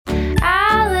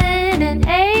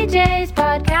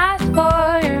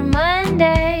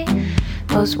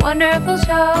wonderful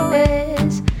show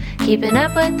is Keeping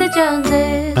Up with the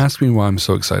Joneses. Ask me why I'm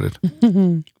so excited.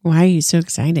 Why are you so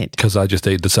excited? Because I just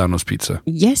ate Desano's pizza.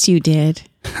 Yes, you did.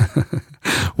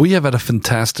 We have had a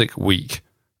fantastic week,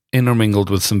 intermingled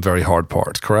with some very hard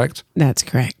parts, correct? That's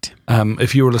correct.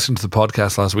 If you were listening to the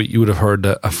podcast last week, you would have heard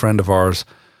that a friend of ours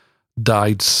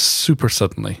died super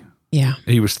suddenly. Yeah.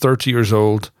 He was 30 years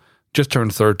old, just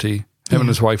turned 30. Him and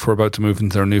his wife were about to move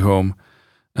into their new home.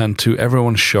 And to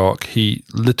everyone's shock, he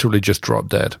literally just dropped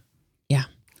dead. Yeah.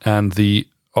 And the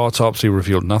autopsy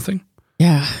revealed nothing.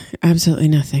 Yeah, absolutely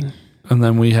nothing. And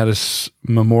then we had his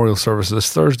memorial service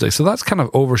this Thursday. So that's kind of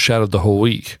overshadowed the whole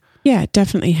week. Yeah, it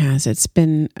definitely has. It's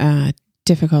been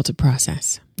difficult to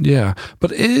process. Yeah.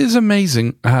 But it is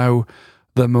amazing how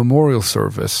the memorial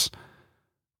service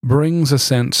brings a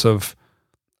sense of,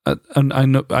 and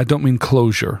I don't mean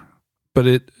closure, but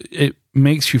it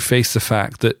makes you face the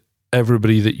fact that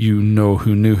everybody that you know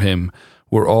who knew him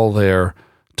were all there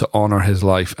to honor his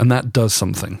life. And that does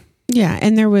something. Yeah,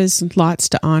 and there was lots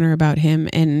to honor about him.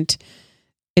 And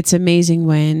it's amazing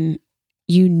when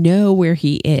you know where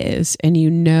he is and you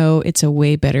know it's a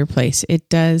way better place. It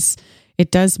does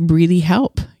really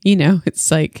help. You know,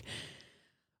 it's like,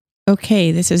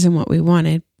 okay, this isn't what we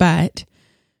wanted, but,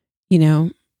 you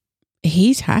know,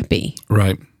 he's happy.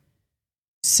 Right.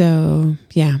 So,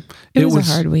 yeah, it was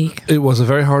a hard week. It was a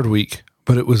very hard week,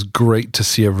 but it was great to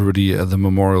see everybody at the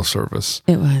memorial service.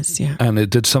 It was, yeah. And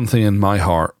it did something in my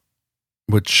heart,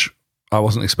 which I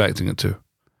wasn't expecting it to.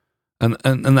 And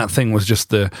that thing was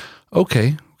just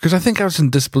okay, because I think I was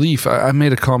in disbelief. I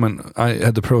made a comment. I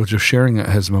had the privilege of sharing at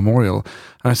his memorial.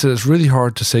 And I said, it's really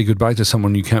hard to say goodbye to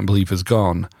someone you can't believe is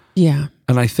gone. Yeah.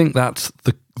 And I think that's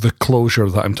the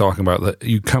closure that I'm talking about, that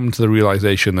you come to the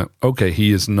realization that, okay,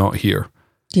 he is not here.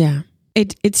 Yeah.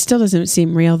 It still doesn't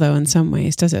seem real, though, in some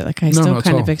ways, does it? Like, I still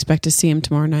kind of expect to see him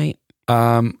tomorrow night.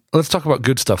 Let's talk about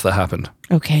good stuff that happened.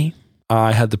 Okay.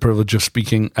 I had the privilege of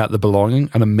speaking at The Belonging,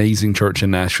 an amazing church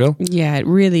in Nashville. Yeah, it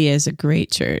really is a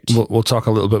great church. We'll talk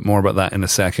a little bit more about that in a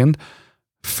second.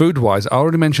 Food-wise, I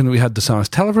already mentioned that we had Desano's.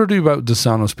 Tell everybody about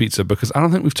Desano's pizza, because I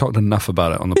don't think we've talked enough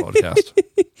about it on the podcast.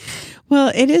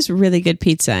 Well, it is really good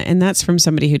pizza, and that's from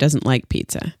somebody who doesn't like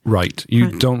pizza. Right. You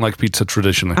don't like pizza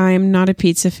traditionally. I'm not a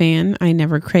pizza fan. I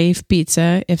never crave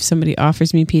pizza. If somebody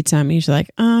offers me pizza, I'm usually like,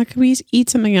 can we eat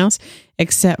something else?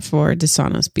 Except for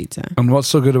Desano's pizza. And what's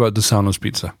so good about Desano's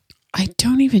pizza? I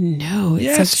don't even know. It's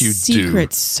yes, a you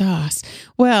secret sauce.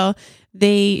 Well,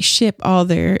 they ship all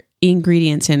their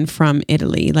ingredients in from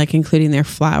Italy, like including their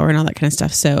flour and all that kind of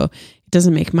stuff. So it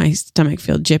doesn't make my stomach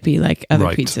feel jippy like other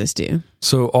pizzas do.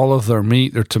 So all of their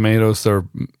meat, their tomatoes, their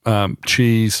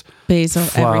cheese, basil,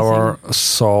 flour, everything.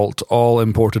 salt, all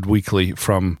imported weekly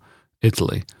from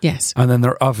Italy. Yes. And then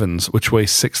their ovens, which weigh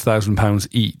 6,000 pounds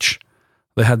each,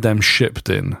 they had them shipped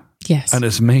in. Yes. And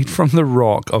it's made from the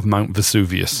rock of Mount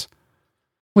Vesuvius.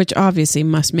 Which obviously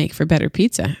must make for better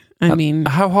pizza. I mean,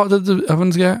 how hot did the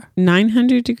ovens get?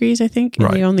 900 degrees, I think. And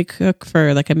right. they only cook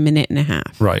for like a minute and a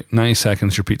half. Right. 90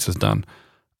 seconds, your pizza's done.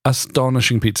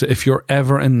 Astonishing pizza. If you're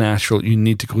ever in Nashville, you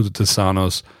need to go to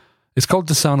Desano's. It's called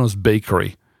Desano's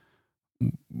Bakery,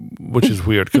 which is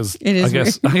weird because I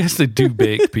guess they do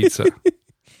bake pizza.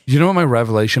 You know what my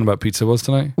revelation about pizza was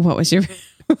tonight? What was your...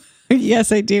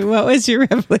 Yes, I do. What was your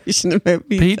revelation about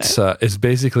pizza? Pizza is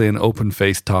basically an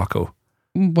open-faced taco.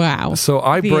 Wow. So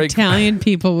the Italian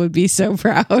people would be so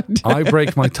proud. I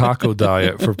break my taco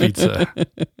diet for pizza.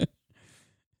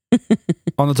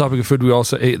 On the topic of food, we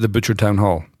also ate at the Butcher Town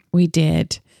Hall. We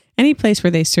did. Any place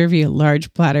where they serve you a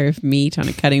large platter of meat on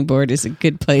a cutting board is a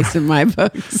good place in my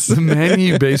books. The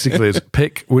menu basically is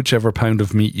pick whichever pound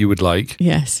of meat you would like.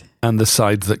 Yes. And the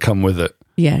sides that come with it.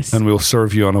 Yes. And we'll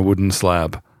serve you on a wooden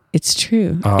slab. It's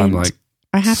true. I'm like,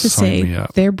 I have to say,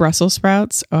 their Brussels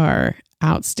sprouts are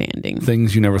outstanding.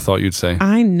 Things you never thought you'd say.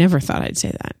 I never thought I'd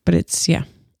say that, but it's,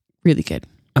 really good.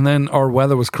 And then our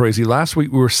weather was crazy. Last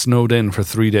week we were snowed in for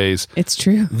 3 days. It's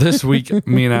true. This week,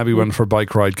 me and Abby went for a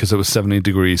bike ride because it was 70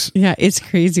 degrees. Yeah, it's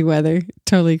crazy weather.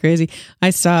 Totally crazy. I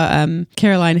saw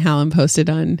Caroline Hallam posted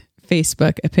on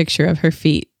Facebook a picture of her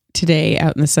feet today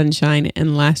out in the sunshine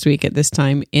and last week at this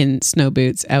time in snow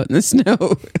boots out in the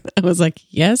snow. I was like,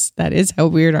 yes, that is how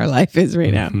weird our life is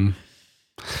right now. And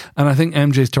I think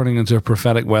MJ's turning into a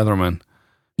prophetic weatherman.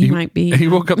 He might be. He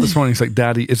woke up this morning, he's like,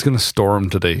 Daddy, it's going to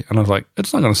storm today. And I was like,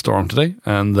 it's not going to storm today.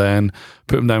 And then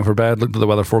put him down for bed, looked at the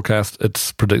weather forecast.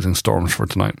 It's predicting storms for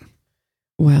tonight.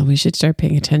 Well, we should start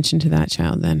paying attention to that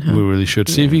child then, huh? We really should.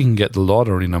 See if you can get the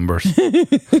lottery numbers.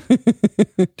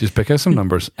 Just pick out some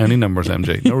numbers. Any numbers,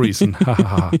 MJ. No reason. Ha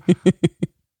ha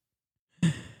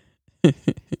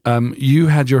ha. You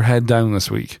had your head down this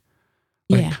week.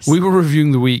 Like, Yes. we were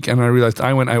reviewing the week and I realized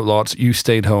I went out lots, you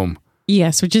stayed home.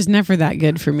 Yes, which is never that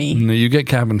good for me. No, you get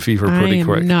cabin fever pretty I am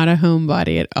quick. not a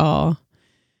homebody at all.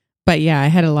 But yeah, I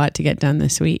had a lot to get done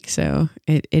this week, so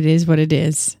it is what it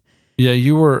is. Yeah,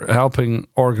 you were helping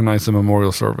organize the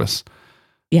memorial service.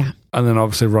 Yeah. And then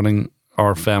obviously running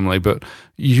our family, but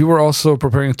you were also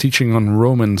preparing a teaching on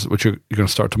Romans, which you're going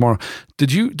to start tomorrow.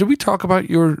 Did we talk about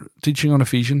your teaching on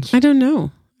Ephesians? I don't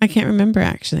know. I can't remember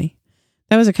actually.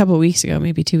 That was a couple of weeks ago,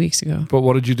 maybe 2 weeks ago. But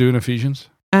what did you do in Ephesians?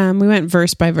 We went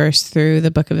verse by verse through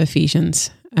the book of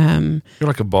Ephesians. You're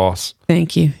like a boss.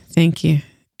 Thank you.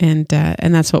 And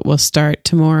that's what we'll start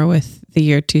tomorrow with the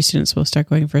year 2 students. We'll start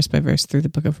going verse by verse through the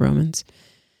book of Romans.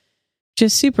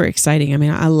 Just super exciting. I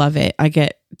mean, I love it.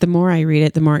 The more I read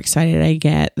it, the more excited I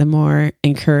get, the more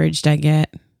encouraged I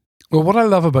get. Well, what I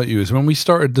love about you is when we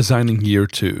started designing year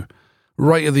 2,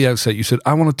 right at the outset, you said,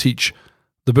 I want to teach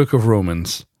the book of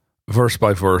Romans verse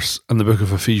by verse and the book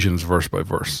of Ephesians verse by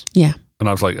verse. Yeah. And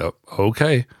I was like, oh,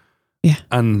 okay. Yeah.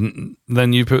 And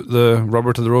then you put the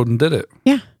rubber to the road and did it.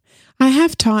 Yeah. I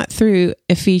have taught through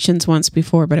Ephesians once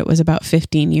before, but it was about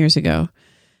 15 years ago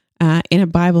in a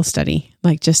Bible study,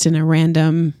 like just in a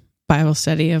random Bible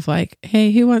study of like,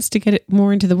 hey, who wants to get it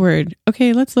more into the word?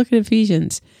 Okay, let's look at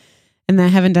Ephesians. And I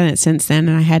haven't done it since then,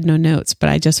 and I had no notes, but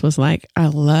I just was like, I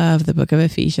love the book of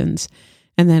Ephesians.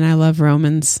 And then I love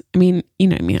Romans. I mean,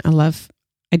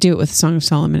 I do it with Song of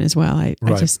Solomon as well.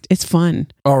 It's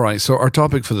fun. All right. So our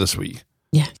topic for this week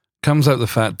Yeah. comes out the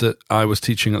fact that I was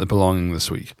teaching at the Belonging this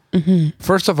week. Mm-hmm.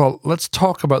 First of all, let's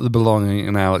talk about the Belonging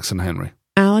in Alex and Henry.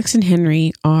 Alex and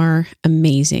Henry are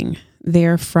amazing.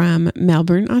 They're from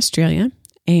Melbourne, Australia,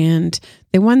 and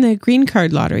they won the green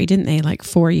card lottery, didn't they? Like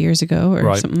 4 years ago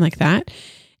or something like that.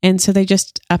 And so they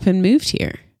just up and moved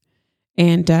here.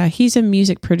 And he's a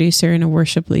music producer and a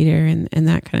worship leader and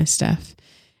that kind of stuff.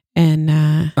 And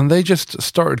they just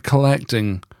started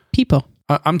collecting people.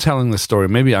 I'm telling this story.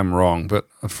 Maybe I'm wrong, but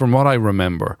from what I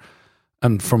remember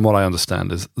and from what I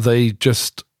understand is they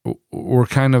just were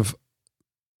kind of,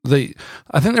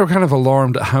 I think they were kind of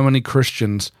alarmed at how many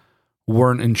Christians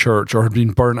weren't in church or had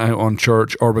been burnt out on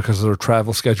church or because of their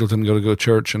travel schedule didn't go to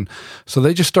church. And so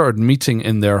they just started meeting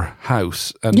in their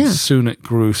house and soon it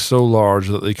grew so large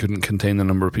that they couldn't contain the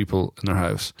number of people in their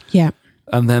house. Yeah.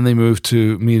 And then they moved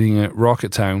to meeting at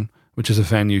Rocket Town, which is a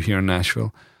venue here in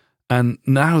Nashville. And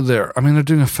now they're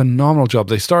doing a phenomenal job.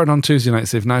 They started on Tuesday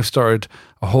nights. They've now started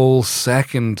a whole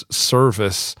second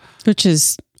service. Which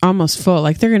is almost full.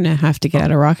 Like they're going to have to get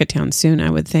out of Rocket Town soon, I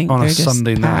would think. On they're a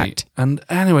Sunday night. And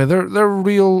anyway, they're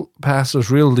real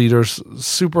pastors, real leaders,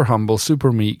 super humble,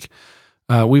 super meek.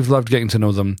 We've loved getting to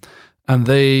know them. And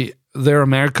they're a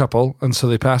married couple, and so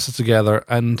they pastor together.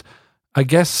 And I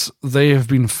guess they have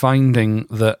been finding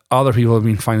that other people have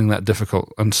been finding that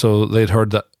difficult. And so they'd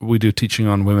heard that we do teaching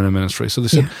on women in ministry. So they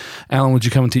said, Alan, would you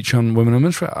come and teach on women in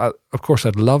ministry? Of course,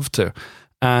 I'd love to.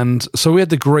 And so we had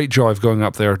the great joy of going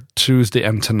up there Tuesday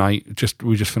and tonight.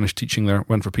 We just finished teaching there,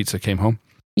 went for pizza, came home.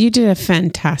 You did a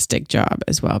fantastic job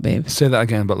as well, babe. Say that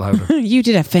again, but louder. You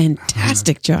did a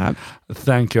fantastic job.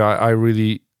 Thank you. I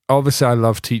really, obviously I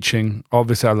love teaching.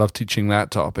 Obviously I love teaching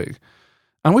that topic.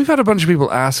 And we've had a bunch of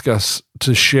people ask us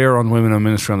to share on women in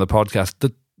ministry on the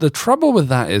podcast. The trouble with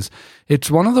that is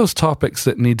it's one of those topics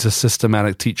that needs a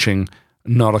systematic teaching,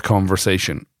 not a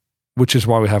conversation, which is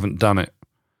why we haven't done it.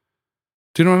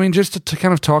 Do you know what I mean? Just to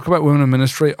kind of talk about women in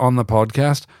ministry on the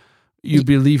podcast, you'd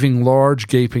be leaving large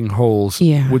gaping holes,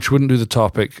 which wouldn't do the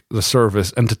topic, the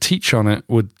service, and to teach on it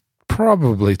would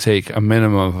probably take a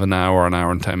minimum of an hour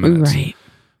and 10 minutes. Right.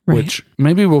 Which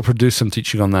maybe we'll produce some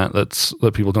teaching on that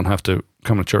that people don't have to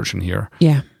come to church and hear.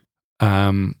 Yeah.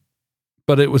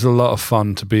 But it was a lot of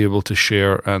fun to be able to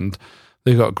share, and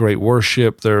they've got great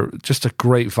worship. They're just a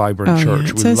great, vibrant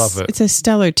church. We love it. It's a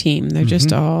stellar team. They're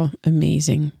just all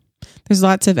amazing. There's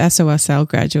lots of SOSL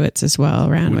graduates as well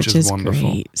around, which is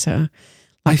wonderful. Great. So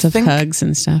lots of hugs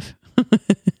and stuff.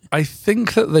 I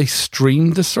think that they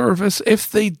streamed the service.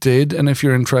 If they did, and if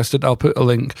you're interested, I'll put a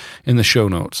link in the show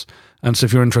notes. And so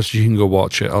if you're interested, you can go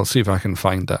watch it. I'll see if I can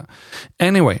find that.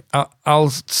 Anyway, I'll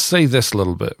say this a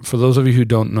little bit. For those of you who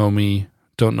don't know me,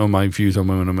 don't know my views on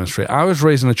women in ministry, I was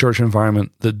raised in a church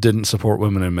environment that didn't support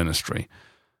women in ministry.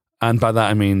 And by that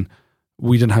I mean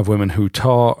we didn't have women who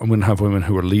taught and we didn't have women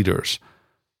who were leaders.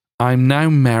 I'm now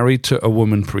married to a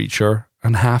woman preacher,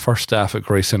 and half our staff at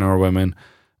Grace Center are women,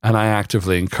 and I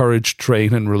actively encourage,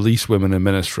 train, and release women in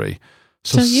ministry.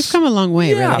 So you've come a long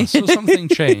way, really. So something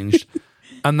changed.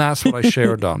 And that's what I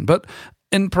shared on. But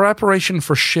in preparation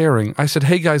for sharing, I said,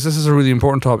 hey guys, this is a really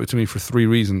important topic to me for 3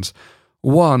 reasons.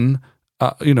 1,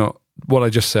 what I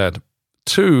just said.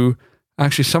 2,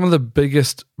 actually some of the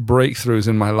biggest breakthroughs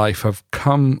in my life have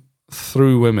come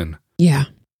through women. Yeah.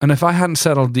 And if I hadn't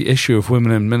settled the issue of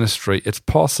women in ministry, it's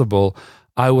possible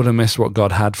I would have missed what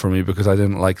God had for me because I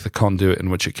didn't like the conduit in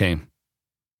which it came.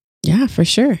 Yeah, for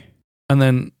sure. And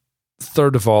then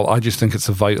third of all, I just think it's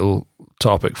a vital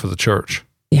topic for the church.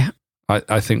 Yeah.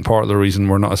 I think part of the reason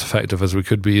we're not as effective as we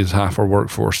could be is half our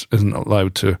workforce isn't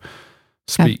allowed to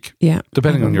speak. Yeah.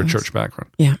 Depending on your church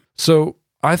background. Yeah. So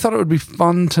I thought it would be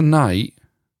fun tonight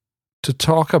to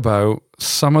talk about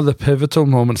some of the pivotal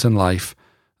moments in life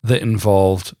that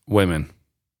involved women.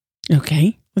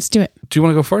 Okay, let's do it. Do you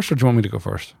want to go first or do you want me to go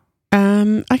first?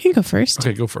 I can go first.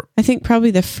 Okay, go for it. I think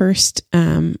probably the first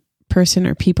person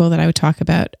or people that I would talk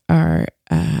about are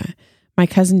my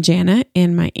cousin Jana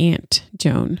and my aunt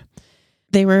Joan.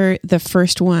 They were the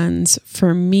first ones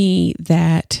for me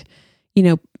that,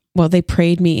 they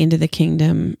prayed me into the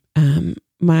kingdom.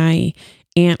 My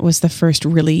aunt was the first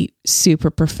really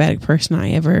super prophetic person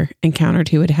I ever encountered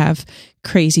who would have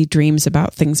crazy dreams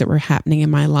about things that were happening in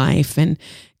my life and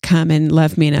come and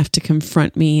love me enough to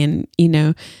confront me. And,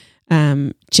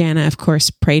 Jana, of course,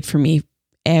 prayed for me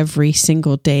every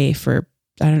single day for,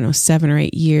 7 or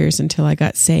 8 years until I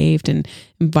got saved and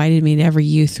invited me to every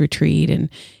youth retreat. And,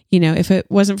 if it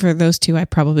wasn't for those two, I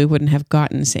probably wouldn't have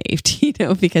gotten saved,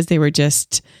 because they were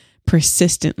just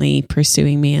persistently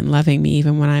pursuing me and loving me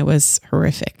even when I was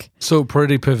horrific. So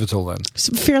pretty pivotal then.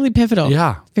 Fairly pivotal.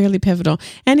 Yeah. Fairly pivotal.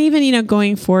 And even,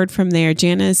 going forward from there,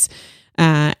 Jana's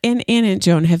and Aunt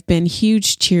Joan have been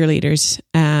huge cheerleaders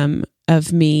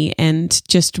of me, and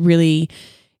just really,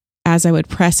 as I would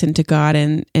press into God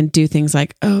and do things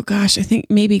like, oh gosh, I think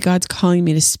maybe God's calling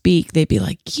me to speak, they'd be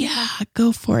like, yeah,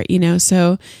 go for it,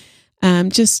 So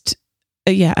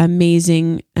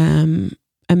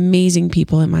amazing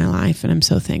people in my life, and I'm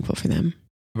so thankful for them.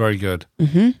 Very good.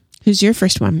 Mm-hmm. Who's your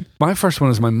first one? My first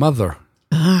one is my mother.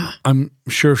 I'm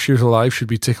sure if she was alive, she'd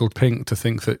be tickled pink to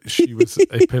think that she was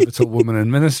a pivotal woman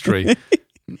in ministry.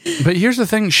 But here's the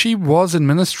thing, she was in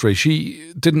ministry.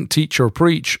 She didn't teach or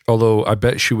preach, although I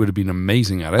bet she would have been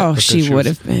amazing at it. Oh, she would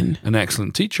have been. An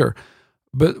excellent teacher.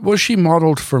 But what she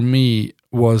modeled for me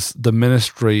was the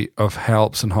ministry of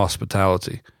helps and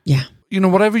hospitality. Yeah.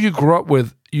 Whatever you grew up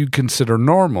with, you consider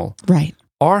normal. Right.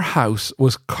 Our house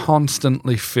was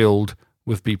constantly filled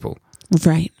with people.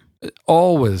 Right.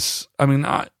 Always.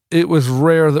 It was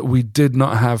rare that we did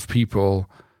not have people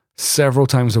several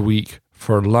times a week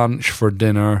for lunch, for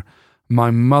dinner. My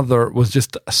mother was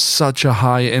just such a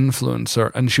high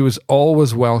influencer, and she was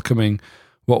always welcoming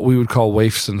what we would call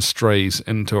waifs and strays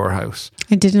into our house.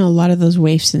 And didn't a lot of those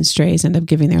waifs and strays end up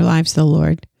giving their lives to the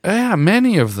Lord? Yeah,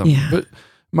 many of them. Yeah. But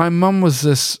my mum was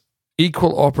this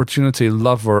equal opportunity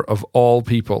lover of all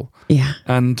people. Yeah.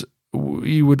 And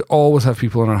we would always have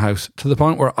people in our house, to the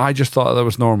point where I just thought that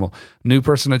was normal. New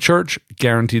person at church,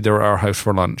 guaranteed they were at our house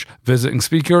for lunch. Visiting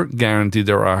speaker, guaranteed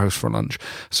they were at our house for lunch.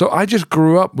 So I just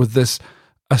grew up with this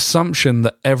assumption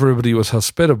that everybody was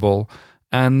hospitable.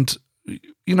 And,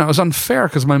 it was unfair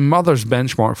because my mother's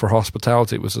benchmark for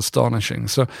hospitality was astonishing.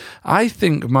 So I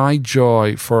think my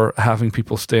joy for having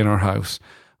people stay in our house,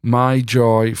 my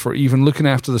joy for even looking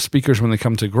after the speakers when they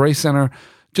come to Grace Center,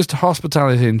 just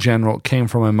hospitality in general came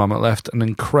from my mum. It left an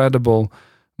incredible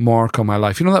mark on my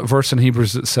life. You know that verse in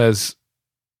Hebrews that says,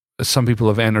 some people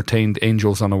have entertained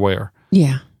angels unaware?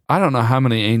 Yeah. I don't know how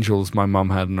many angels my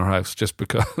mum had in her house, just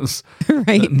because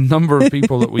right. the number of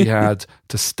people that we had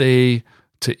to stay,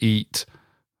 to eat,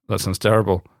 that sounds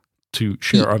terrible, to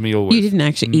share our meal with. You didn't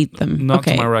actually eat them. Not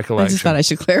to my recollection. I just thought I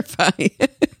should clarify.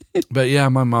 But yeah,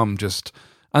 my mum just...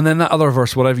 And then that other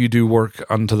verse, whatever you do, work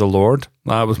unto the Lord.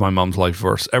 That was my mum's life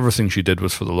verse. Everything she did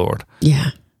was for the Lord.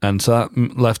 Yeah. And so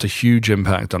that left a huge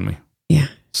impact on me. Yeah.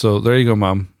 So there you go,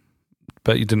 Mum.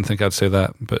 Bet you didn't think I'd say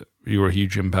that, but you were a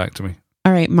huge impact to me.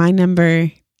 All right. My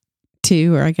number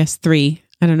 2, or I guess 3,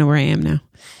 I don't know where I am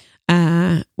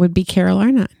now, would be Carol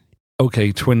Arnott.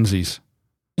 Okay, twinsies.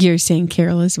 You're saying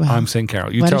Carol as well. I'm saying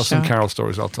Carol. You tell some Carol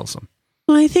stories, I'll tell some.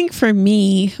 Well, I think for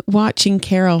me, watching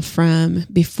Carol from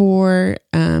before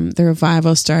the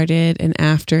revival started and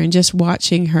after, and just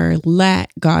watching her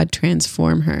let God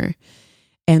transform her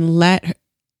and let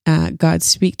God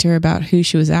speak to her about who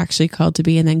she was actually called to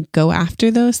be, and then go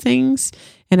after those things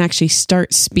and actually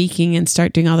start speaking and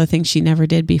start doing all the things she never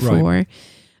did before,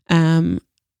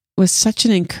 was such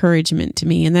an encouragement to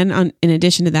me. And then in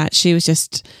addition to that, she was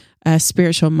just a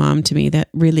spiritual mom to me that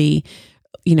really...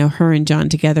 her and John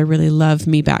together really loved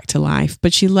me back to life,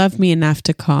 but she loved me enough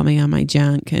to call me on my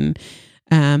junk. And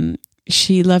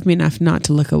she loved me enough not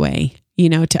to look away,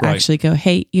 to actually go,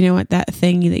 hey, you know what, that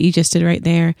thing that you just did right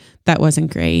there, that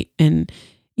wasn't great. And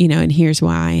and here's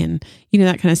why, and,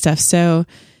 that kind of stuff. So,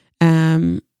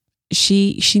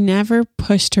 she never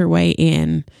pushed her way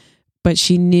in, but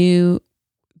she knew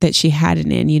that she had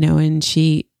an in, and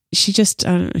she just,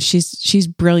 she's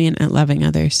brilliant at loving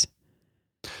others.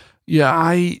 Yeah,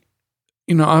 I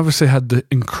obviously had the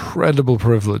incredible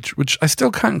privilege, which I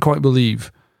still can't quite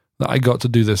believe that I got to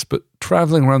do this, but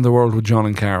traveling around the world with John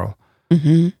and Carol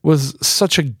was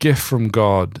such a gift from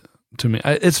God to me.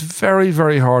 It's very,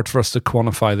 very hard for us to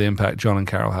quantify the impact John and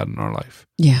Carol had in our life.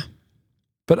 Yeah.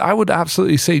 But I would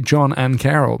absolutely say John and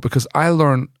Carol, because I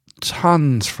learned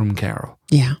tons from Carol.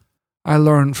 Yeah. I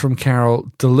learned from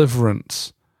Carol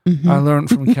deliverance. I learned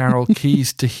from Carol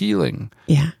keys to healing.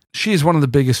 Yeah. She is one of the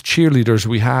biggest cheerleaders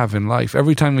we have in life.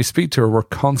 Every time we speak to her, we're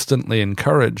constantly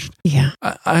encouraged. Yeah.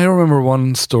 I remember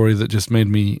one story that just made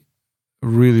me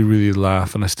really, really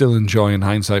laugh, and I still enjoy in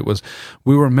hindsight, was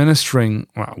we were ministering,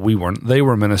 well, we weren't, they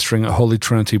were ministering at Holy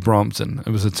Trinity Brompton.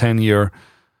 It was a 10-year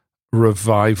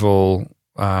revival.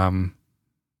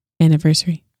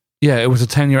 Anniversary. Yeah, it was a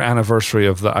 10-year anniversary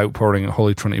of the outpouring at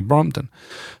Holy Trinity Brompton.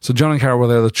 So John and Carol were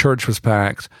there, the church was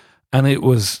packed, and it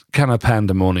was kind of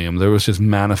pandemonium. There was just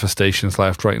manifestations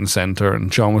left, right, and center,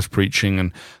 and John was preaching,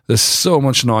 and there's so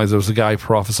much noise. There was a guy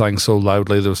prophesying so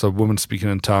loudly. There was a woman speaking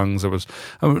in tongues. There was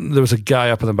a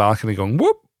guy up in the balcony going,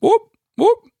 whoop, whoop,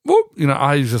 whoop, whoop.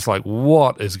 I was just like,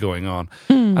 what is going on?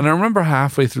 And I remember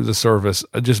halfway through the service,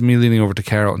 just me leaning over to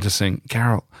Carol and just saying,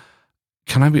 Carol,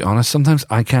 can I be honest? Sometimes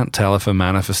I can't tell if a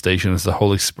manifestation is the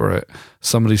Holy Spirit,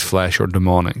 somebody's flesh, or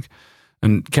demonic.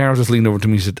 And Carol just leaned over to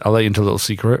me and said, I'll let you into a little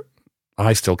secret.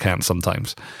 I still can't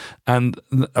sometimes. And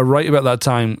right about that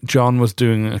time, John was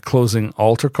doing a closing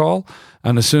altar call.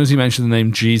 And as soon as he mentioned the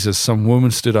name Jesus, some woman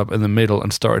stood up in the middle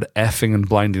and started effing and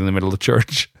blinding in the middle of the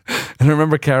church. And I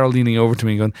remember Carol leaning over to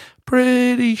me going,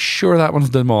 pretty sure that one's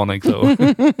demonic though.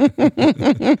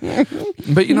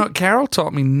 But Carol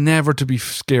taught me never to be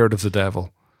scared of the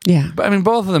devil. Yeah. But I mean,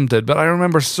 both of them did. But I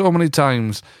remember so many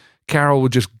times Carol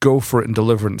would just go for it in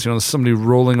deliverance. There's somebody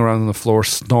rolling around on the floor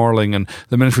snarling, and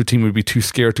the ministry team would be too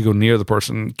scared to go near the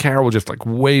person. Carol would just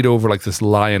wade over like this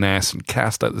lioness and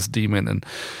cast out this demon, and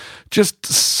just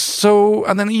so.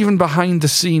 And then even behind the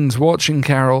scenes, watching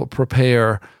Carol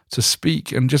prepare to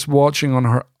speak and just watching on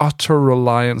her utter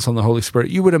reliance on the Holy Spirit,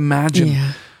 you would imagine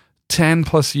 10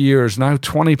 plus years, now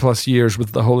 20 plus years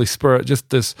with the Holy Spirit, just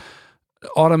this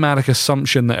automatic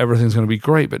assumption that everything's going to be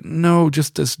great. But no,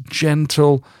 just this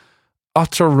gentle,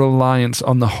 utter reliance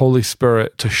on the Holy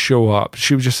Spirit to show up.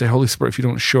 She would just say, Holy Spirit, if you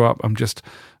don't show up, I'm just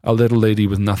a little lady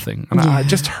with nothing. And I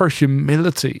just her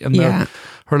humility and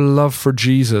her love for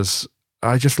Jesus,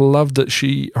 I just love that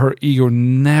her ego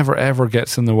never ever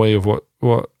gets in the way of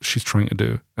what she's trying to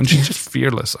do. And she's just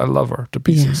fearless. I love her to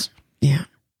pieces. Yeah.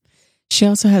 She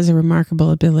also has a remarkable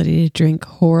ability to drink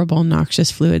horrible,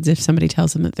 noxious fluids if somebody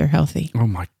tells them that they're healthy. Oh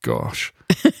my gosh.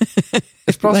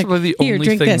 It's possibly the Here, only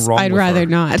drink thing this. wrong I'd with rather her.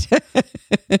 not.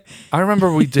 I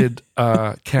remember we did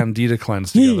Candida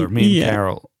cleanse together, me and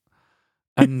Carol.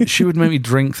 And she would make me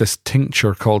drink this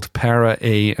tincture called Para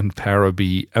A and Para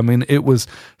B. I mean, it was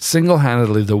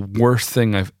single-handedly the worst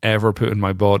thing I've ever put in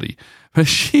my body. But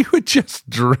she would just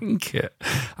drink it.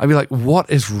 I'd be like, what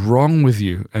is wrong with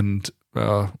you? And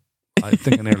I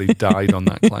think I nearly died on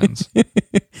that cleanse.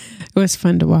 It was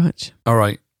fun to watch. All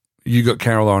right. You got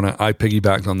Carol on it. I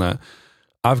piggybacked on that.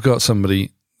 I've got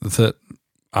somebody that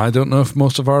I don't know if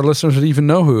most of our listeners would even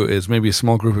know who it is. Maybe a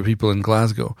small group of people in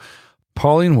Glasgow.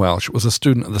 Pauline Welsh was a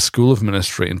student at the School of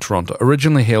Ministry in Toronto,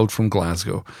 originally hailed from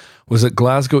Glasgow, was at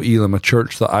Glasgow Elim, a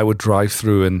church that I would drive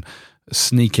through and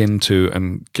sneak into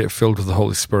and get filled with the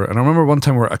Holy Spirit. And I remember one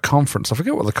time we were at a conference. I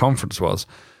forget what the conference was,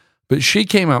 but she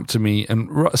came up to me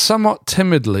and somewhat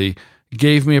timidly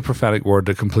gave me a prophetic word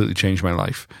that completely changed my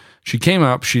life. She came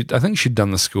up, I think she'd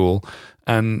done the school,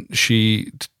 and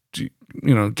she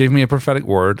gave me a prophetic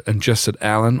word and just said,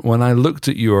 Alan, when I looked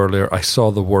at you earlier, I saw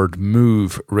the word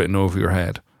move written over your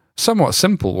head. Somewhat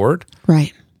simple word.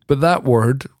 Right. But that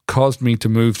word caused me to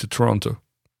move to Toronto.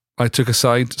 I took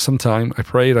aside some time. I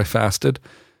prayed. I fasted.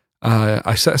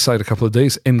 I set aside a couple of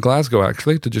days in Glasgow,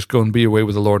 actually, to just go and be away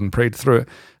with the Lord and prayed through it.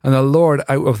 And the Lord,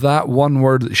 out of that one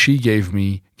word that she gave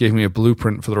me a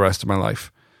blueprint for the rest of my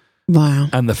life. Wow.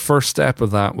 And the first step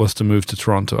of that was to move to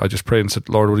Toronto. I just prayed and said,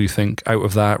 Lord, what do you think? Out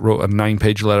of that, wrote a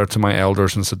 9-page letter to my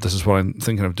elders and said, this is what I'm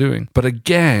thinking of doing. But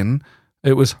again,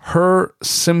 it was her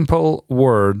simple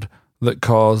word that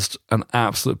caused an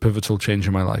absolute pivotal change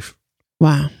in my life.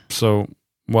 Wow. So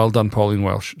well done, Pauline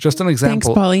Welsh. Just an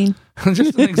example. Thanks, Pauline.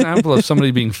 Just an example of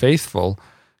somebody being faithful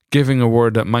giving a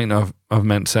word that might not have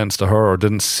meant sense to her or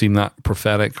didn't seem that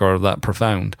prophetic or that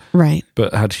profound, Right.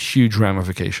 but had huge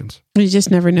ramifications. You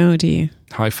just never know, do you?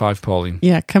 High five, Pauline.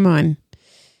 Yeah, come on.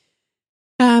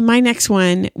 My next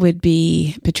one would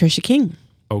be Patricia King.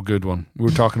 Oh, good one. We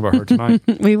were talking about her tonight.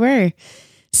 We were.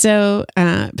 So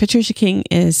Patricia King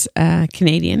is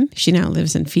Canadian. She now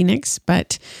lives in Phoenix,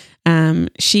 but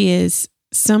she is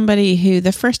somebody who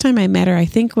the first time I met her, I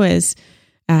think was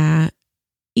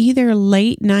either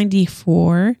late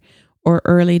 94 or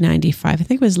early 95. I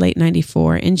think it was late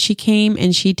 94. And she came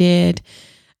and she did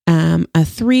a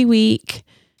 3-week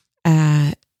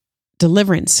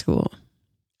deliverance school.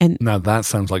 And Now that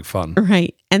sounds like fun.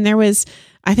 right. And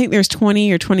I think there's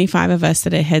 20 or 25 of us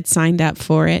that had signed up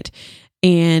for it.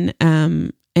 And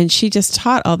she just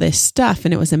taught all this stuff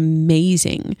and it was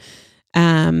amazing.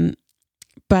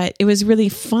 But it was really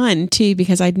fun too,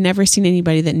 because I'd never seen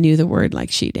anybody that knew the word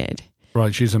like she did.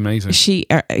 Right. She's amazing. She,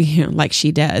 like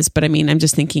she does. But I mean, I'm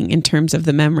just thinking in terms of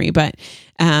the memory. But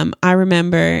I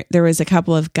remember there was a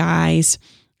couple of guys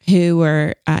who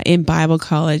were in Bible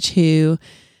college who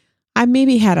they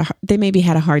maybe had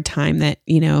a hard time that,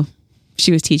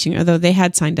 she was teaching, although they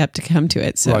had signed up to come to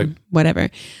it. So Right. whatever,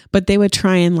 but they would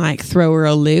try and like throw her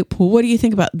a loop. Well, what do you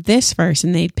think about this verse?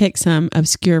 And they'd pick some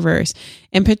obscure verse.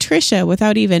 And Patricia,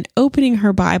 without even opening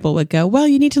her Bible, would go, well,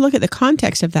 you need to look at the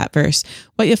context of that verse.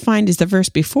 What you'll find is the verse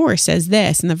before says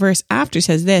this and the verse after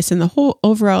says this. And the whole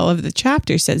overall of the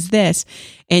chapter says this.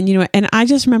 And, and I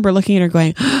just remember looking at her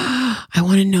going, oh, I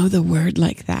want to know the word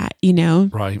like that,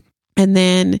 Right. And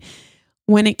then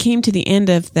when it came to the end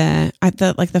of the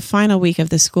final week of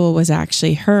the school was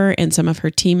actually her and some of her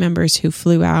team members who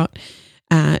flew out.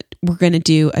 We're going to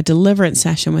do a deliverance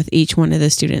session with each one of the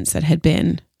students that had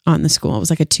been on the school. It was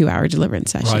like a 2-hour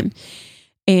deliverance session. Right.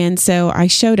 And so I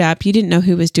showed up. You didn't know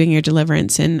who was doing your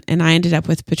deliverance. And I ended up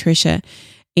with Patricia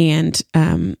and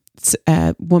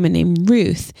a woman named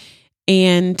Ruth.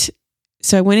 And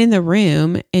so I went in the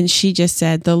room and she just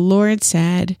said, the Lord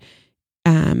said,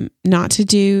 not to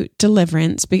do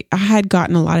deliverance. I had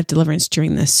gotten a lot of deliverance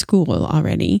during the school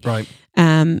already. Right.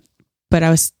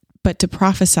 But to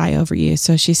prophesy over you.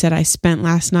 So she said, I spent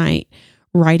last night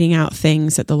writing out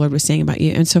things that the Lord was saying about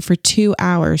you. And so for 2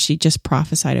 hours, she just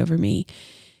prophesied over me.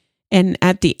 And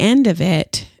at the end of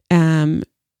it,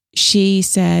 she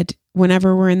said,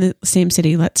 whenever we're in the same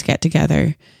city, let's get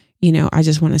together. I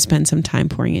just want to spend some time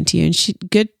pouring into you. And she,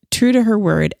 true to her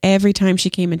word, every time she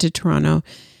came into Toronto,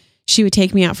 she would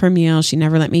take me out for a meal. She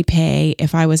never let me pay.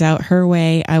 If I was out her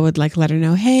way, I would let her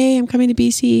know, hey, I'm coming to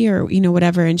BC or,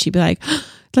 whatever. And she'd be like, oh,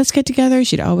 let's get together.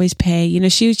 She'd always pay.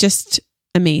 She was just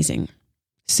amazing.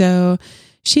 So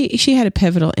she had a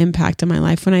pivotal impact on my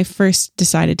life. When I first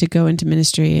decided to go into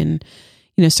ministry and,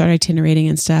 start itinerating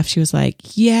and stuff, she was like,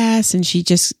 yes. And she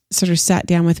just sort of sat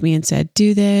down with me and said,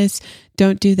 do this,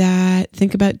 don't do that.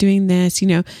 Think about doing this,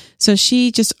 So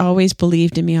she just always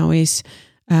believed in me, always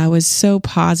was so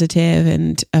positive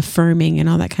and affirming and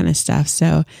all that kind of stuff.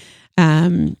 So,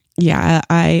 I'm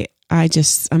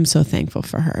so thankful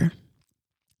for her.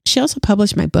 She also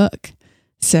published my book.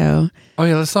 So, oh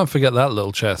yeah, let's not forget that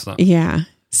little chestnut. Yeah.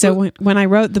 So when I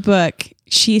wrote the book,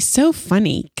 she's so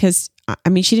funny because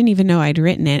she didn't even know I'd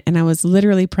written it. And I was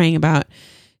literally praying about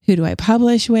who do I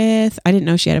publish with? I didn't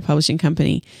know she had a publishing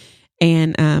company.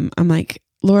 And I'm like,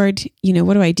 Lord,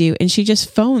 what do I do? And she just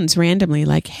phones randomly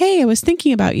like, hey, I was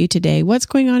thinking about you today. What's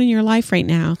going on in your life right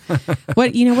now?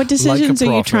 What decisions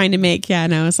are you trying to make? Yeah.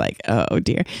 And I was like, oh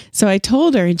dear. So I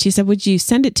told her and she said, would you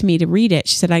send it to me to read it?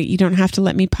 She said, you don't have to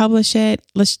let me publish it.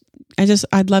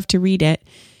 I'd love to read it.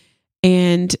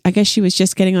 And I guess she was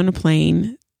just getting on a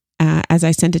plane as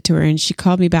I sent it to her. And she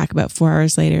called me back about 4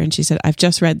 hours later and she said, I've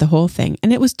just read the whole thing.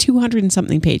 And it was 200 and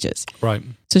something pages. Right.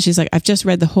 So she's like, I've just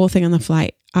read the whole thing on the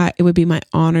flight. It would be my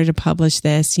honor to publish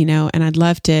this, and I'd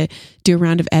love to do a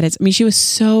round of edits. She was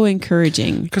so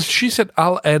encouraging. Because she said,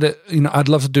 I'll edit, I'd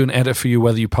love to do an edit for you,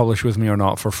 whether you publish with me or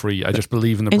not, for free. I just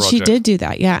believe in the project. And she did do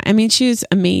that. Yeah. She was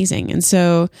amazing. And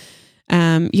so,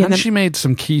 and she made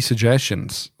some key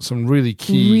suggestions, some really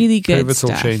key, really good pivotal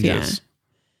stuff, changes.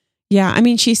 Yeah.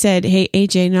 She said, hey,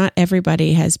 AJ, not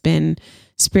everybody has been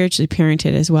spiritually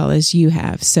parented as well as you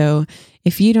have. So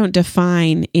if you don't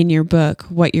define in your book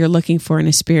what you're looking for in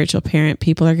a spiritual parent,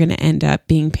 people are going to end up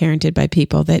being parented by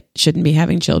people that shouldn't be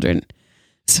having children.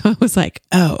 So I was like,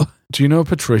 oh. Do you know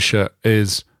Patricia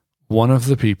is one of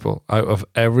the people out of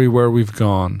everywhere we've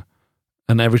gone,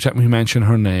 and every time we mention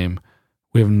her name,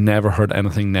 we have never heard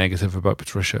anything negative about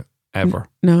Patricia, ever.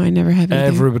 No, I never have either.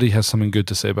 Everybody has something good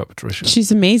to say about Patricia.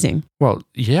 She's amazing. Well,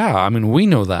 yeah, we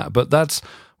know that, but that's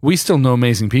we still know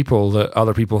amazing people that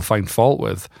other people find fault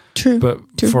with. True. But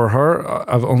True. for her,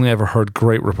 I've only ever heard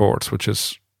great reports, which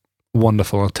is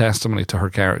wonderful, a testimony to her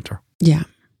character. Yeah.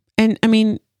 And I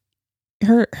mean,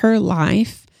 her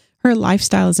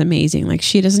lifestyle is amazing. Like,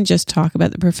 she doesn't just talk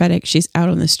about the prophetic. She's out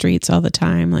on the streets all the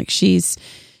time. Like, she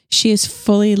is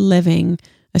fully living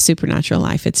a supernatural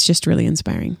life. It's just really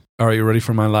inspiring. Are you ready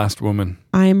for my last woman?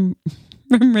 I'm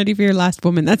ready for your last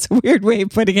woman. That's a weird way of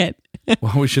putting it.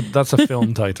 Well, that's a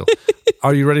film title.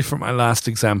 Are you ready for my last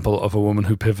example of a woman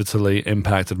who pivotally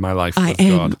impacted my life with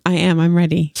God? I am. I'm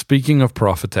ready. Speaking of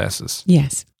prophetesses,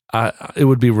 Yes. it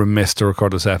would be remiss to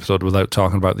record this episode without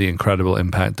talking about the incredible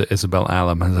impact that Isabel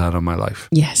Allam has had on my life.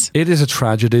 Yes. It is a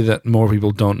tragedy that more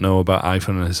people don't know about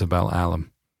Ivan and Isabel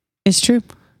Allam. It's true.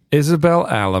 Isabel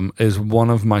Allam is one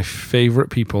of my favorite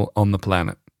people on the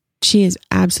planet. She is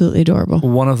absolutely adorable.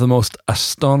 One of the most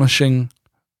astonishing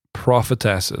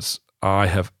prophetesses I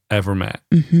have ever met.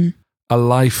 Mm-hmm. A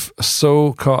life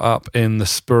so caught up in the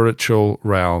spiritual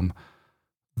realm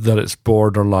that it's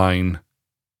borderline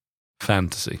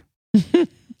fantasy.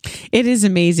 It is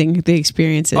amazing the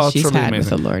experiences she's truly had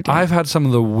amazing. with the Lord. I've had some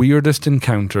of the weirdest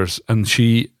encounters, and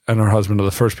she and her husband are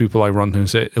the first people I run to and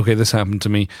say, okay, this happened to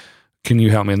me. Can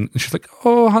you help me? And she's like,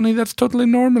 oh, honey, that's totally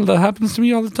normal. That happens to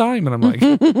me all the time. And I'm like,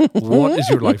 what is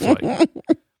your life like?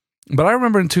 But I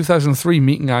remember in 2003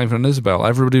 meeting Ivan and Isabel.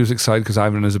 Everybody was excited because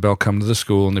Ivan and Isabel come to the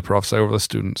school and they prophesy over the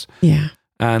students. Yeah.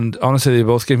 And honestly, they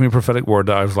both gave me a prophetic word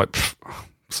that I was like,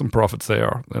 some prophets they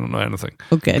are. They don't know anything.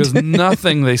 Oh, good. Because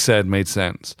nothing they said made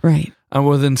sense. Right. And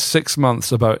within 6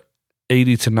 months, about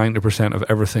 80 to 90% of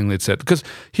everything they'd said. Because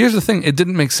here's the thing, it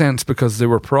didn't make sense because they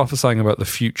were prophesying about the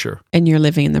future. And you're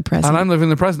living in the present. And I'm living in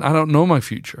the present. I don't know my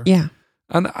future. Yeah.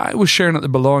 And I was sharing at the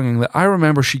belonging that I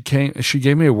remember she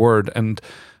gave me a word, and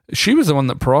she was the one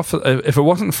that if it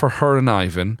wasn't for her and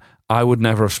Ivan, I would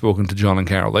never have spoken to John and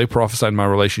Carol. They prophesied my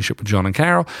relationship with John and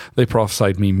Carol. They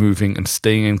prophesied me moving and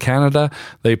staying in Canada.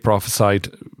 They prophesied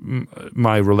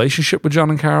my relationship with John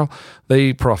and Carol.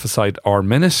 They prophesied our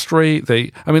ministry.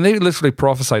 They literally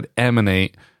prophesied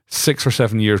Emanate 6 or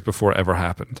 7 years before it ever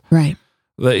happened. Right.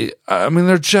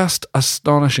 They're just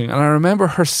astonishing. And I remember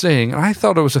her saying, and I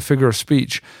thought it was a figure of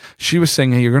speech. She was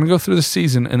saying, hey, you're going to go through the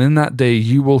season, and in that day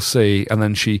you will say, and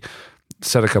then she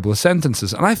said a couple of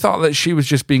sentences. And I thought that she was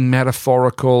just being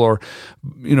metaphorical, or,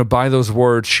 by those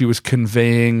words, she was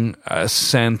conveying a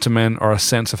sentiment or a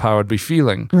sense of how I'd be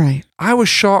feeling. Right. I was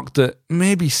shocked that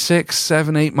maybe 6,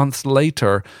 7, 8 months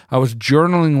later, I was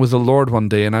journaling with the Lord one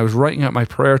day, and I was writing out my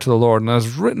prayer to the Lord, and I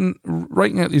was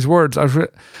writing out these words. I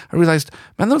realized,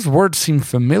 man, those words seem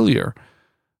familiar.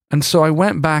 And so I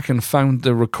went back and found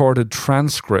the recorded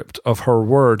transcript of her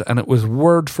word, and it was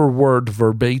word for word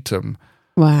verbatim.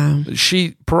 Wow.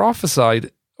 She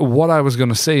prophesied what I was going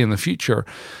to say in the future.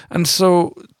 And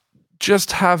so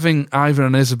just having Ivan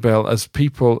and Isabel as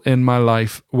people in my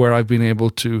life where I've been able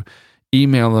to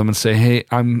email them and say, hey,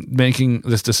 I'm making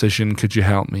this decision, could you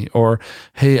help me? Or,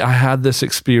 hey, I had this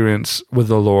experience with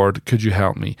the Lord, could you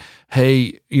help me?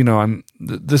 Hey,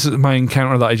 this is my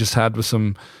encounter that I just had with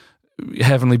some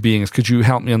heavenly beings, could you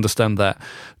help me understand that?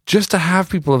 Just to have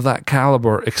people of that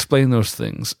caliber explain those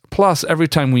things. Plus, every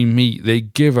time we meet, they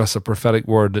give us a prophetic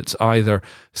word that's either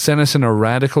sent us in a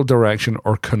radical direction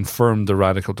or confirmed the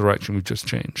radical direction we've just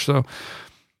changed. So,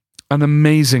 an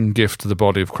amazing gift to the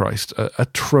body of Christ, a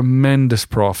tremendous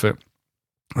prophet,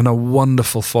 and a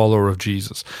wonderful follower of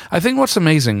Jesus. I think what's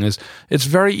amazing is it's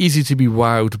very easy to be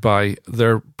wowed by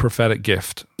their prophetic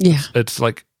gift. Yeah. It's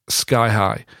like sky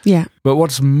high. Yeah. But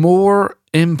what's more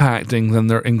impacting than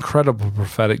their incredible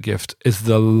prophetic gift is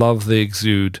the love they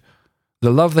exude.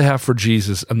 The love they have for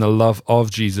Jesus and the love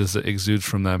of Jesus that exudes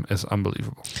from them is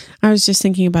unbelievable. I was just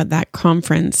thinking about that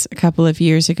conference a couple of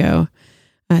years ago.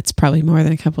 It's probably more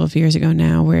than a couple of years ago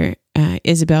now, where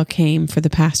Isabel came for the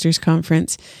pastor's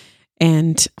conference.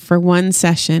 And for one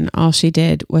session, all she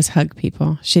did was hug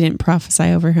people. She didn't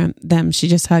prophesy over them. She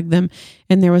just hugged them.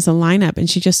 And there was a lineup, and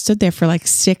she just stood there for like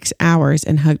 6 hours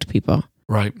and hugged people.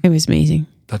 Right. It was amazing.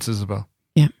 That's Isabel.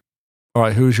 Yeah. All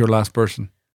right. Who's your last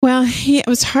person? Well, it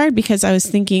was hard because I was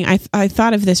thinking, I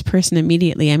thought of this person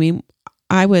immediately. I mean,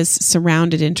 I was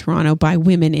surrounded in Toronto by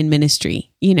women in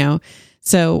ministry,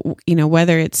 So,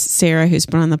 whether it's Sarah, who's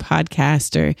been on the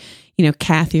podcast, or,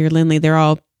 Kathy or Lindley, they're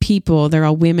all people, they're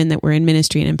all women that were in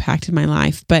ministry and impacted my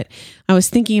life. But I was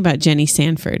thinking about Jenny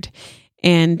Sanford,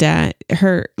 and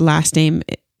her last name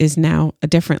is now a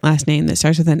different last name that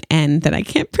starts with an N that I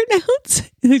can't pronounce,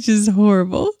 which is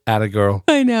horrible. Atta girl.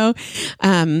 I know.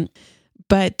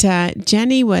 But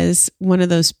Jenny was one of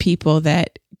those people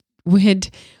that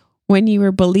when you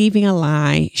were believing a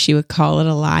lie, she would call it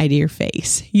a lie to your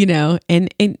face,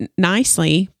 and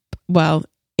nicely. Well,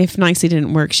 if nicely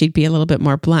didn't work, she'd be a little bit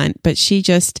more blunt, but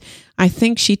I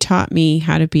think she taught me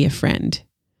how to be a friend.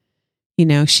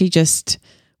 She just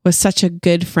was such a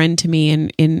good friend to me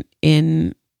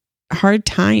in hard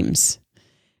times.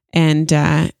 And,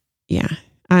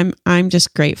 I'm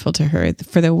just grateful to her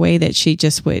for the way that she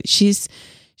just would. She's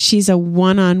a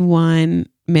one-on-one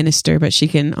minister, but she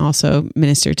can also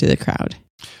minister to the crowd.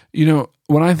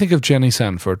 When I think of Jenny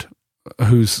Sanford,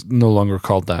 who's no longer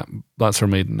called that's her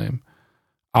maiden name,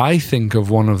 I think of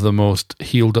one of the most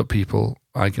healed up people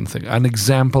I can think. An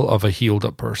example of a healed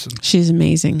up person. She's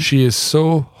amazing. She is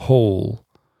so whole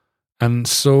and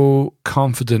so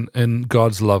confident in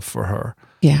God's love for her.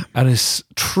 Yeah. And is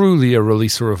truly a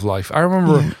releaser of life. I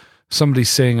remember somebody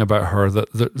saying about her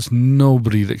that there's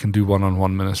nobody that can do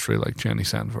one-on-one ministry like Jenny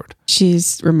Sanford.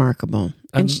 She's remarkable.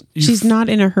 And And she's not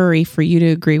in a hurry for you to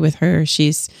agree with her.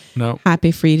 She's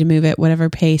happy for you to move at whatever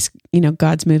pace,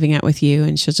 God's moving at with you,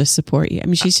 and she'll just support you. I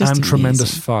mean, she's just amazing.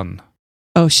 Tremendous fun.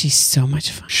 Oh, she's so much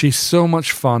fun. She's so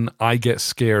much fun. I get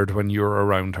scared when you're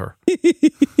around her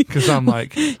because I'm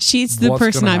like, she's the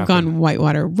person I've gone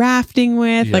whitewater rafting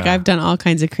with. Yeah. Like I've done all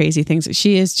kinds of crazy things.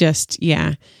 She is just,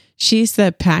 she's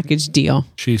the package deal.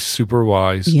 She's super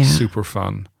wise, super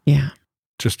fun. Yeah.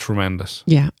 Just tremendous.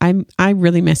 Yeah. I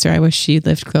really miss her. I wish she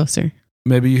lived closer.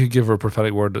 Maybe you could give her a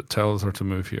prophetic word that tells her to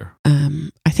move here.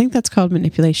 I think that's called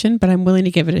manipulation, but I'm willing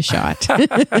to give it a shot.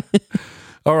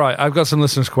 All right, I've got some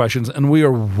listeners' questions, and we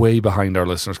are way behind our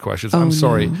listeners' questions. I'm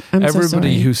sorry. No. I'm Everybody so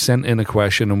sorry. who sent in a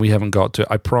question and we haven't got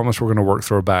to, I promise we're going to work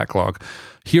through a backlog.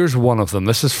 Here's one of them.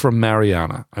 This is from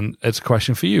Mariana, and it's a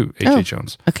question for you, AJ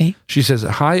Jones. Okay. She says,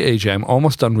 "Hi, AJ. I'm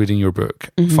almost done reading your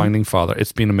book, Finding Father.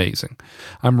 It's been amazing.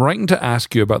 I'm writing to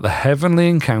ask you about the heavenly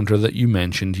encounter that you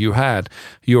mentioned you had.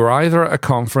 You were either at a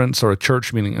conference or a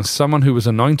church meeting, and someone who was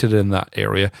anointed in that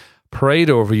area prayed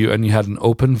over you and you had an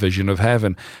open vision of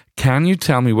heaven. Can you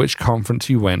tell me which conference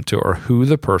you went to or who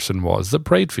the person was that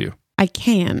prayed for you?" I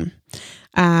can.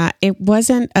 It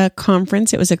wasn't a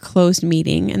conference. It was a closed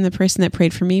meeting. And the person that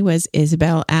prayed for me was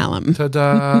Isabel Allen.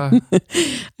 Ta-da.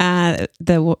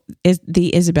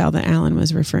 The Isabel that Alan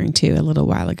was referring to a little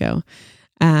while ago.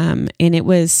 And it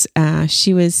was,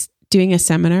 she was doing a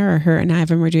seminar, or her and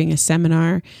Ivan were doing a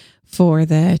seminar for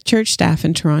the church staff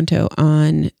in Toronto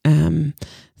on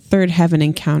third heaven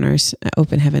encounters,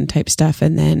 open heaven type stuff.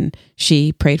 And then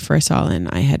she prayed for us all, and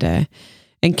I had a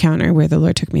encounter where the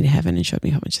Lord took me to heaven and showed me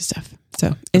a whole bunch of stuff.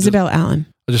 So Isabel Allen.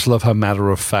 I just love how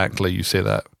matter-of-factly you say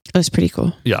that. It was pretty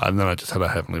cool. Yeah, and then I just had a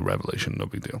heavenly revelation. No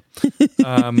big deal.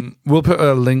 We'll put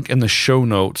a link in the show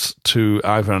notes to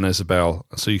Ivan and Isabel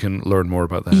so you can learn more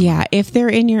about them. Yeah, if they're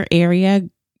in your area,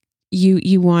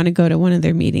 you want to go to one of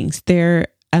their meetings. They're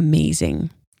amazing.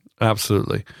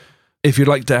 Absolutely. If you'd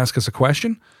like to ask us a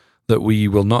question that we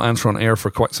will not answer on air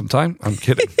for quite some time, I'm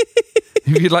kidding.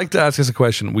 If you'd like to ask us a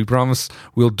question, we promise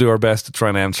we'll do our best to try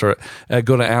and answer it.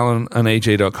 Go to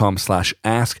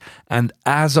alanandaj.com/ask. And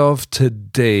as of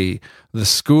today, the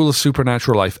School of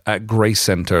Supernatural Life at Grace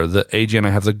Center, that AJ and I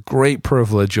have the great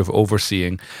privilege of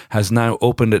overseeing, has now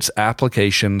opened its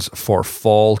applications for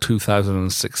fall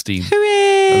 2016.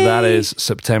 Hooray! That is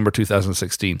September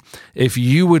 2016. If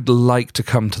you would like to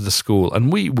come to the school,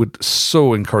 and we would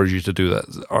so encourage you to do that.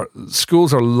 Our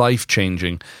schools are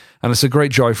life-changing. And it's a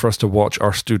great joy for us to watch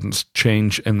our students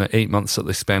change in the 8 months that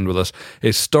they spend with us.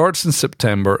 It starts in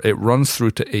September. It runs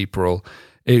through to April.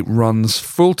 It runs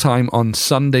full-time on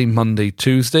Sunday, Monday,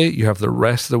 Tuesday. You have the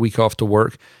rest of the week off to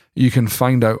work. You can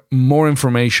find out more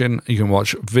information. You can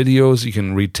watch videos. You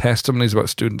can read testimonies about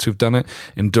students who've done it,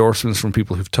 endorsements from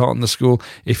people who've taught in the school.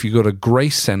 If you go to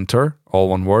Grace Center, all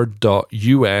one word,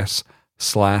 .us/school.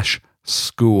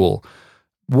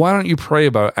 Why don't you pray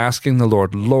about asking the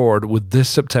Lord, Lord, would this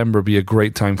September be a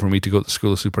great time for me to go to the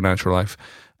School of Supernatural Life?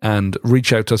 And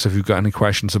reach out to us if you've got any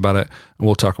questions about it. And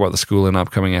we'll talk about the school in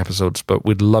upcoming episodes. But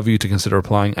we'd love you to consider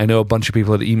applying. I know a bunch of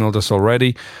people had emailed us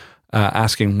already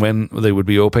asking when they would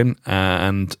be open.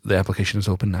 And the application is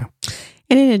open now.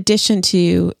 And in addition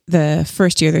to the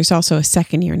first year, there's also a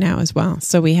second year now as well.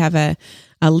 So we have a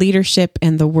leadership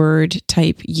and the word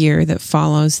type year that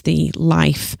follows the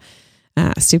life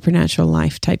supernatural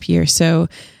life type year. So,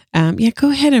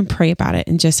 go ahead and pray about it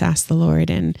and just ask the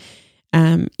Lord. And,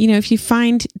 if you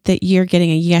find that you're getting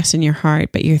a yes in your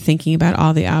heart, but you're thinking about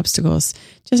all the obstacles,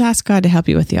 just ask God to help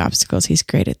you with the obstacles. He's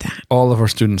great at that. All of our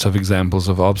students have examples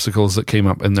of obstacles that came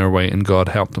up in their way and God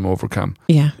helped them overcome.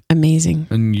 Yeah, amazing.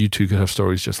 And you too could have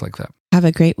stories just like that. Have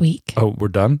a great week. Oh, we're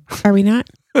done? Are we not?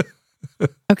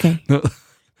 Okay. No.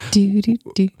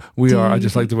 We are. I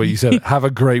just like the way you said it. Have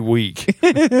a great week.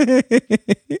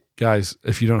 Guys,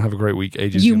 if you don't have a great week,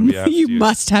 AJ's going to be after you. You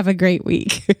must have a great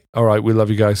week. All right. We love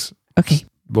you guys. Okay.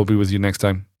 We'll be with you next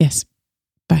time. Yes.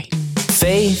 Bye.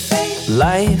 Faith,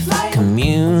 life,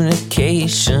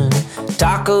 communication,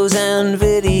 tacos and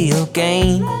video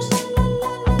games,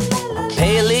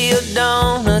 paleo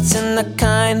donuts and the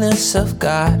kindness of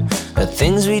God, the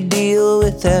things we deal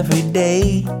with every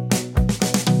day.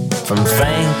 From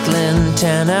Franklin,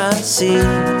 Tennessee,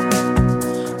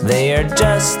 they are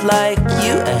just like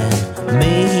you and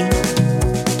me.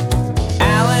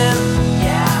 Alan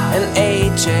and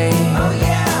AJ,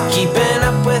 keeping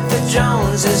up with the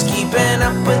Joneses, keeping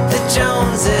up with the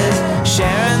Joneses,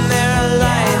 sharing their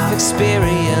life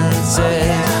experiences.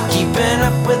 Keeping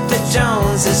up with the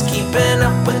Joneses, keeping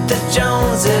up with the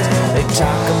Joneses. They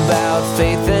talk about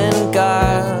faith in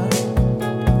God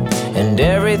and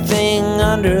everything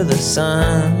under the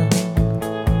sun.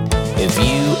 If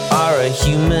you are a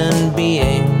human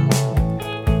being,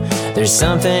 there's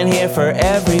something here for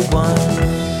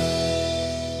everyone.